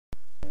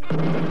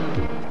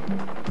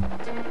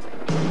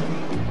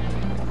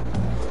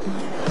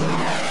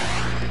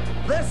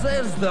This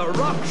is The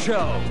Rock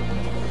Show.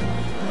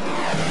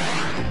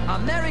 A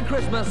Merry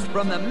Christmas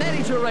from the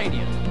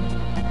Mediterranean.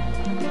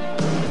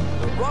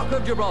 The Rock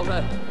of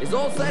Gibraltar is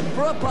all set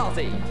for a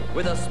party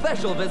with a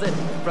special visit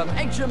from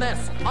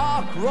HMS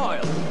Ark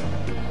Royal.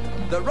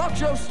 The Rock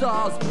Show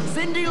stars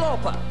Cyndi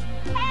Lauper.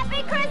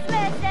 Happy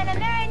Christmas and a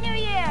Merry New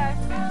Year.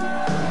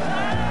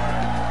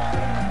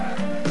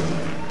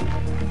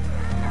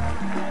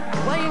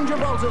 Playing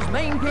Gibraltar's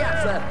main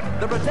piazza,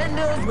 The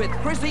Pretenders with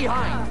Chrissie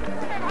Hynde.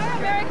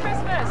 Merry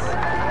Christmas!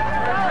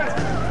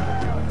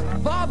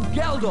 Bob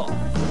Geldof.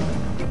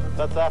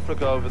 That's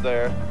Africa over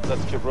there,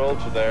 that's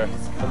Gibraltar there,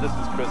 and this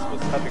is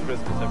Christmas. Happy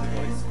Christmas,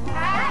 everybody.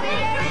 Happy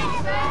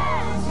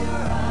Christmas!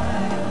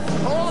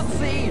 All at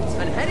sea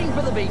and heading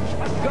for the beach,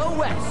 go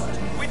west.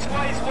 Which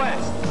way is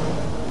west?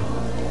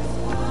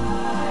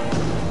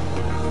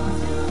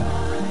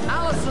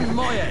 Alison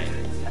Moyet.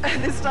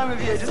 This time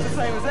of year, just the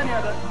same as any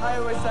other, I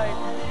always say,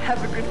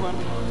 have a good one.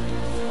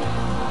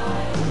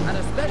 And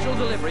a special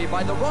delivery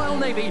by the Royal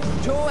Navy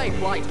 208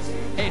 flight.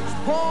 It's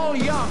Paul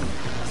Young.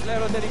 It's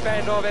louder than any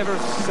band I've ever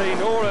seen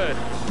or heard.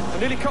 I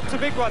nearly copped a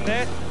big one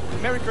there.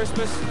 Merry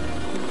Christmas.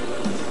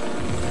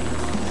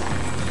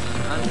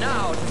 And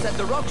now, to set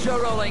the Rock Show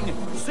rolling,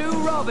 Sue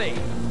Robbie.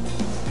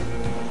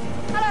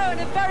 Hello and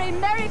a very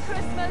Merry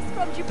Christmas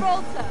from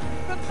Gibraltar,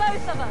 from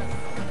both of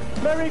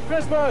us. Merry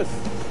Christmas!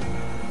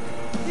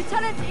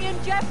 Lieutenant Ian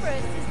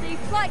Jeffries is the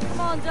flight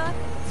commander,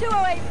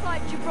 208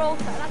 Flight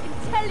Gibraltar, and I can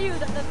tell you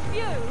that the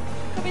view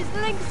from his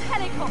Lynx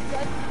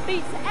helicopter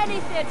beats any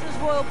theatre's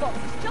Royal Box.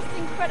 It's just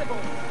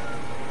incredible.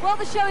 Well,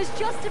 the show is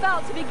just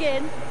about to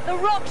begin, the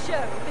Rock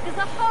Show, because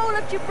the whole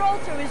of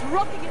Gibraltar is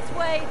rocking its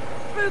way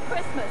through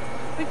Christmas.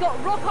 We've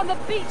got rock on the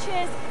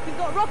beaches, we've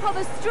got rock on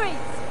the streets,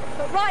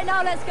 but right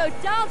now let's go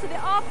down to the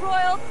Ark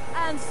Royal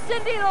and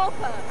Cyndi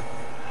Lauper.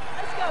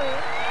 Let's go,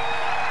 Ian.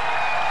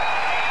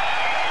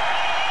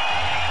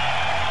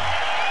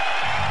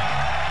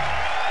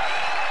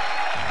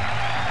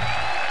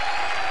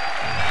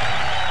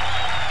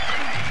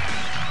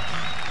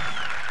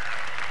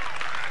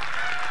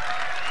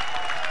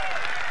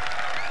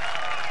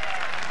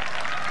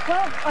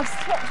 Well, I've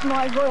swapped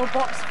my Royal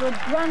Box for a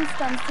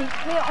grandstand seat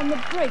here on the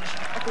bridge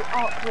of the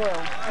Ark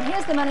Royal. And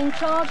here's the man in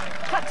charge,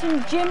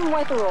 Captain Jim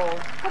Weatherall.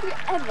 Have you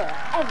ever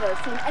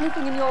seen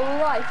anything in your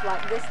life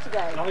like this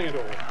today? Nothing at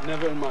all.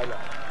 Never in my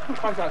life.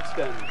 Quite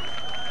outstanding.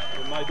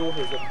 And my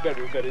daughters are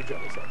very, very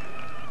jealous of me.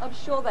 I'm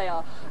sure they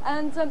are.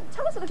 And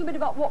tell us a little bit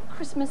about what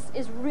Christmas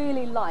is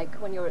really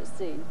like when you're at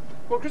sea.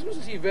 Well, Christmas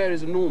at sea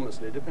varies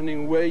enormously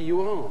depending where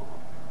you are.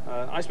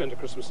 I spent a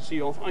Christmas at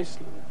sea off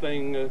Iceland,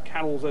 playing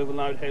carols over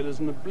loud hailers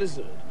in a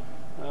blizzard.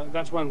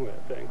 That's one way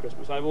of playing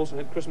Christmas. I've also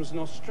had Christmas in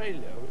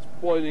Australia, where it's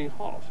boiling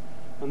hot,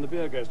 and the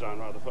beer goes down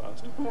rather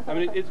fast. I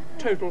mean, it's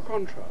total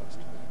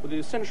contrast. But the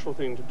essential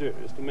thing to do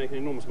is to make an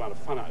enormous amount of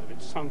fun out of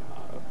it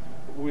somehow,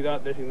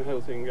 without letting the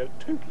whole thing get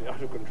totally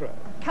out of control.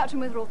 Captain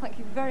Weatherall, thank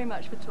you very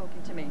much for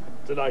talking to me.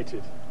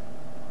 Delighted.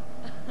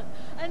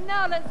 And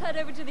now let's head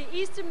over to the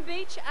Eastern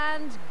Beach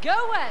and go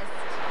west.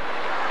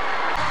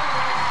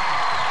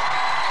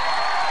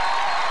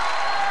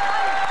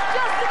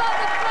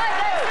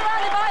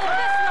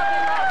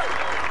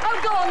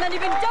 And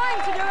you've been dying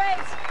to do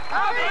it.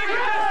 Happy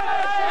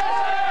Christmas!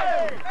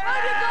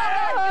 Have you got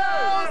that,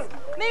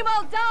 girls?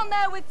 Meanwhile, down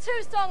there with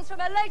two songs from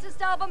her latest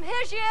album,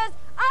 here she is,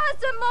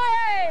 Alison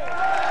Moyet!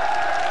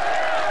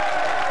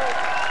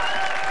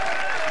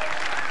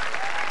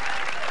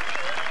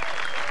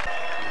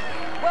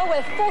 Well,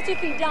 we're 40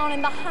 feet down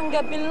in the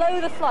hangar below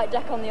the flight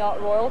deck on the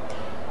Ark Royal.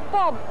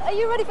 Bob, are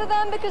you ready for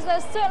them? Because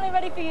they're certainly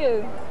ready for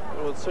you.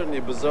 Well, it's certainly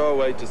a bizarre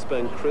way to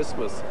spend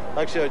Christmas.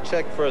 Actually, I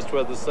checked first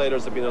whether the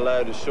sailors have been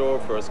allowed ashore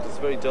first, because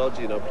it's very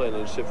dodgy, you know, playing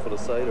on a ship full of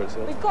sailors.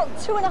 You know? We've got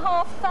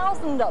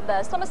 2,500 up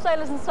there. Some are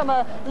sailors and some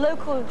are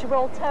local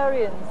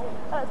Gibraltarians.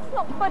 It's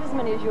not quite as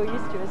many as you're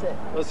used to, is it?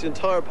 Well, it's the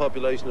entire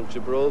population of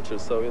Gibraltar,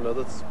 so, you know,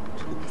 that's...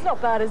 It's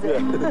not bad, is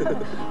it?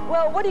 Yeah.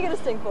 Well, what are you going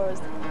to sing for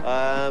us?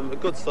 A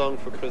good song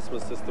for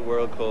Christmas is The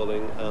World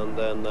Calling, and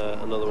then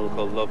another one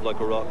called Love Like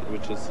a Rocket,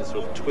 which is a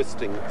sort of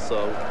twisting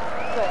song.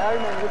 Great, I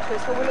remember the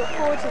twist. Well, we look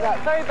forward to that.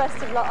 Very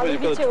best of luck. I'll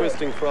leave you to it. You've got a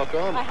twisting frock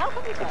on. I have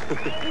it.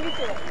 Leave you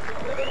to it.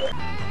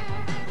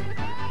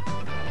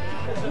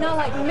 Now,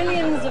 like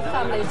millions of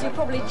families, you're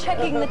probably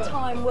checking the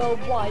time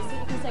worldwide so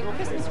you can send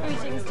Christmas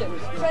greetings to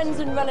friends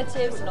and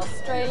relatives in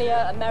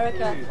Australia,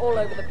 America, all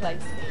over the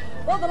place.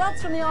 Well, the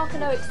lads from the Ark are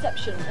no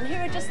exception, and here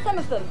are just some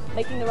of them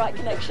making the right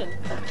connection.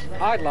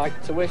 I'd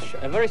like to wish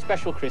a very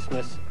special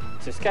Christmas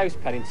to Scouse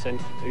Pennington,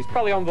 who's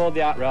probably on board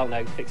the Ark Royal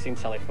now fixing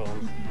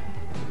telephones.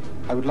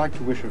 I would like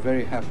to wish a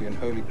very happy and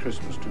holy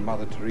Christmas to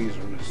Mother Teresa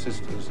and her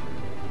sisters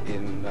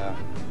in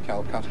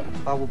Calcutta.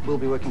 I will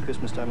be working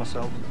Christmas Day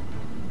myself,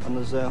 and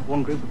there's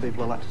one group of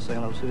people I'd like to say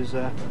hello to is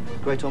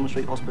Great Ormond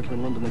Street Hospital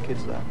in London, the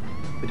kids there.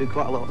 We do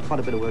quite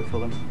a bit of work for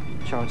them,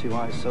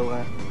 charity-wise, so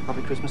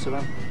happy Christmas to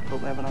them.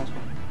 Hope they have a nice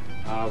one.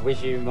 I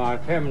wish you my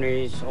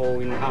families all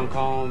in Hong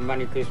Kong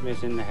Merry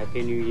Christmas and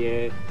Happy New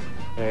Year.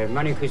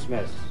 Merry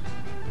Christmas.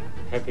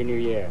 Happy New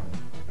Year.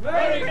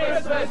 Merry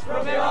Christmas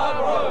from the Ark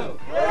Royal!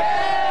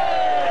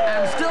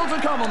 And still to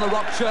come on the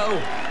Rock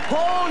Show,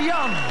 Paul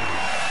Young.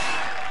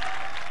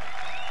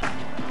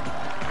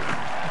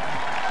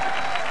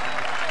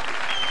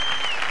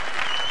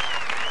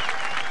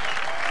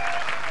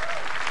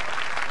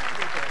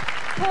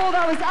 Paul,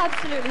 that was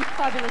absolutely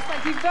fabulous.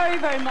 Thank you very,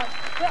 very much.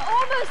 We're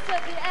almost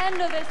at the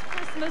end of this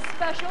Christmas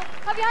special.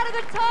 Have you had a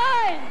good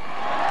time?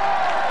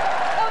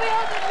 Well, we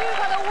hope that you've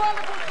had a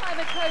wonderful time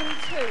at home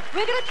too.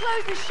 We're going to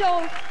close the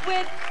show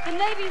with the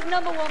Navy's #1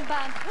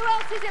 band. Who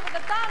else is it but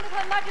the band of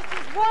Her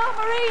Majesty's Royal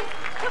Marines,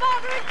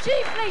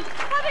 Commander-in-Chief Fleet.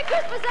 Happy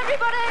Christmas,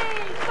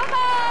 everybody!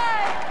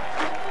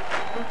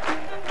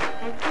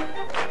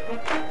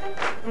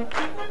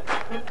 Bye-bye!